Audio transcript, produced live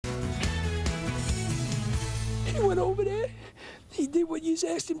went over there. He did what you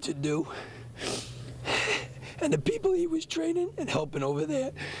asked him to do. And the people he was training and helping over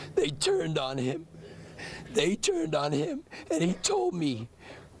there, they turned on him. They turned on him, and he told me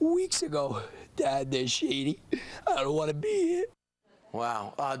weeks ago, Dad, they're shady. I don't want to be here.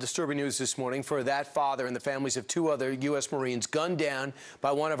 Wow. Disturbing news this morning for that father and the families of 2 other U.S. Marines gunned down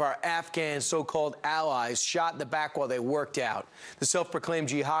by one of our Afghan so-called allies, shot in the back while they worked out. The self-proclaimed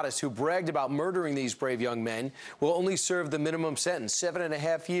jihadist who bragged about murdering these brave young men will only serve the minimum sentence,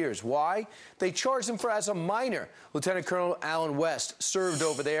 7.5 years. Why? They charged him as a minor. Lieutenant Colonel Alan West served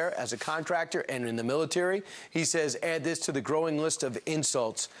over there as a contractor and in the military. He says, add this to the growing list of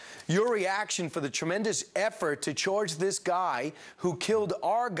insults. Your reaction for the tremendous effort to charge this guy who killed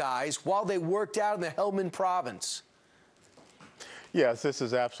our guys while they worked out in the Helmand province. Yes, this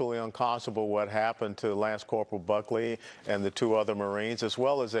is absolutely unconscionable what happened to Lance Corporal Buckley and the 2 other Marines, as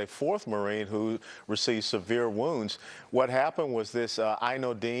well as a 4th Marine who received severe wounds. What happened was this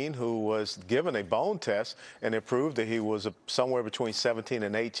Ino Dean, who was given a bone test, and it proved that he was somewhere between 17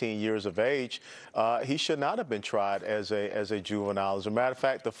 and 18 years of age. He should not have been tried as a juvenile. As a matter of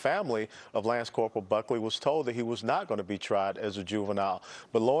fact, the family of Lance Corporal Buckley was told that he was not going to be tried as a juvenile.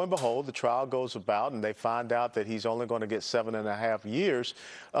 But lo and behold, the trial goes about, and they find out that he's only going to get 7.5 years.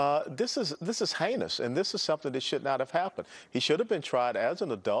 This is heinous, and this is something that should not have happened. He should have been tried as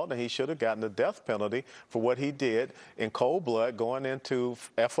an adult, and he should have gotten the death penalty for what he did in cold blood, going into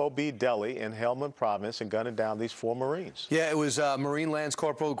FOB Delhi in Helmand province and gunning down these 4 Marines. Yeah, it was Marine Lance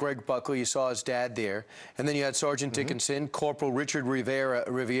Corporal Greg Buckley. You saw his dad there, and then you had Sergeant Dickinson, Corporal Richard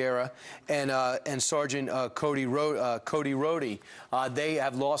Riviera, and Sergeant Cody Rohde. They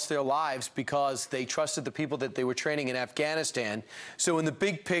have lost their lives because they trusted the people that they were training in Afghanistan. So in the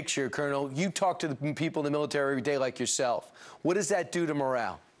big picture, Colonel, you talk to the people in the military every day like yourself. What does that do to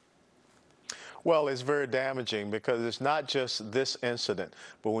morale? Well, it's very damaging because it's not just this incident,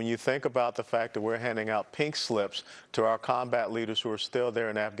 but when you think about the fact that we're handing out pink slips to our combat leaders who are still there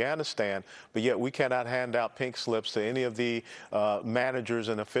in Afghanistan, but yet we cannot hand out pink slips to any of the managers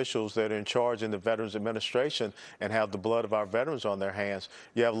and officials that are in charge in the Veterans Administration and have the blood of our veterans on their hands.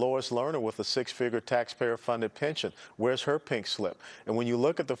 You have Lois Lerner with a 6-figure taxpayer-funded pension. Where's her pink slip? And when you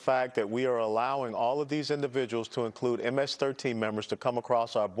look at the fact that we are allowing all of these individuals to include MS-13 members to come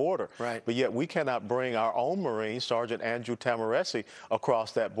across our border, right, but yet we cannot bring our own Marine, Sergeant Andrew Tamaresi,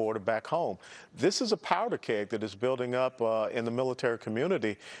 across that border back home. This is a powder keg that is building up in the military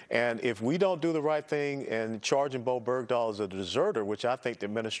community, and if we don't do the right thing and charging Bo Bergdahl as a deserter, which I think the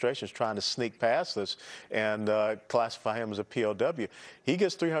administration is trying to sneak past this and classify him as a POW, he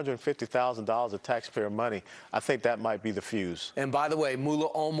gets $350,000 of taxpayer money. I think that might be the fuse. And by the way, Mullah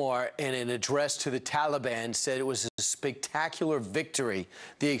Omar, in an address to the Taliban, said it was a spectacular victory,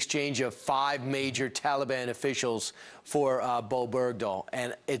 the exchange of 5 major Taliban officials for Bo Bergdahl,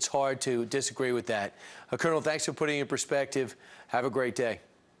 and it's hard to disagree with that. Colonel, thanks for putting it in perspective. Have a great day.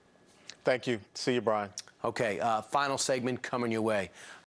 Thank you. See you, Brian. Okay, final segment coming your way.